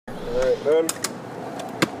Then,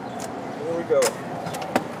 here we go.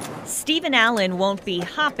 Stephen Allen won't be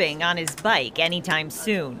hopping on his bike anytime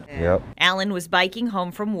soon. Yep. Allen was biking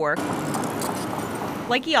home from work,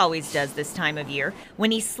 like he always does this time of year,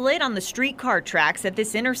 when he slid on the streetcar tracks at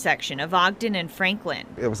this intersection of Ogden and Franklin.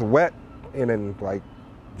 It was wet and then like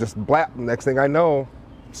just blap. Next thing I know,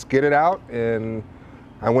 skidded out and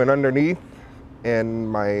I went underneath and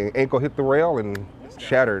my ankle hit the rail and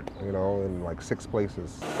shattered, you know, in like 6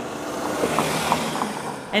 places.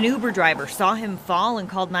 An Uber driver saw him fall and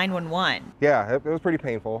called 911. Yeah, it was pretty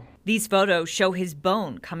painful. These photos show his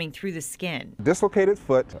bone coming through the skin. Dislocated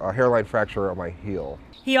foot, a hairline fracture on my heel.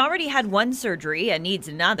 He already had one surgery and needs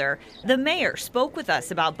another. The mayor spoke with us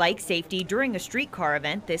about bike safety during a streetcar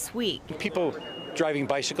event this week. People driving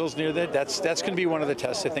bicycles near that's going to be one of the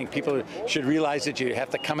tests. I think people should realize that you have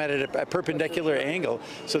to come at it at a perpendicular angle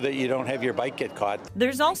so that you don't have your bike get caught.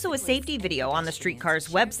 There's also a safety video on the streetcar's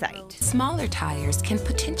website. Smaller tires can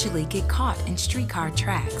potentially get caught in streetcar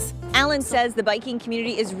tracks. Allen says the biking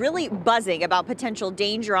community is really buzzing about potential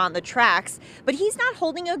danger on the tracks, but he's not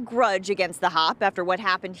holding a grudge against the hop after what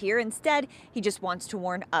happened here. Instead, he just wants to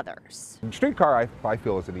warn others. Streetcar, I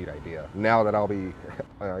feel, is a neat idea. Now that I'll be, you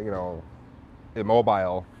know,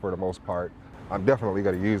 immobile for the most part, I'm definitely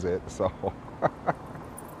going to use it, so.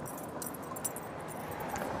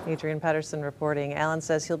 Adrian Patterson reporting. Allen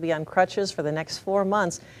says he'll be on crutches for the next 4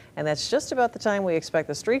 months, and that's just about the time we expect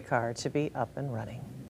the streetcar to be up and running.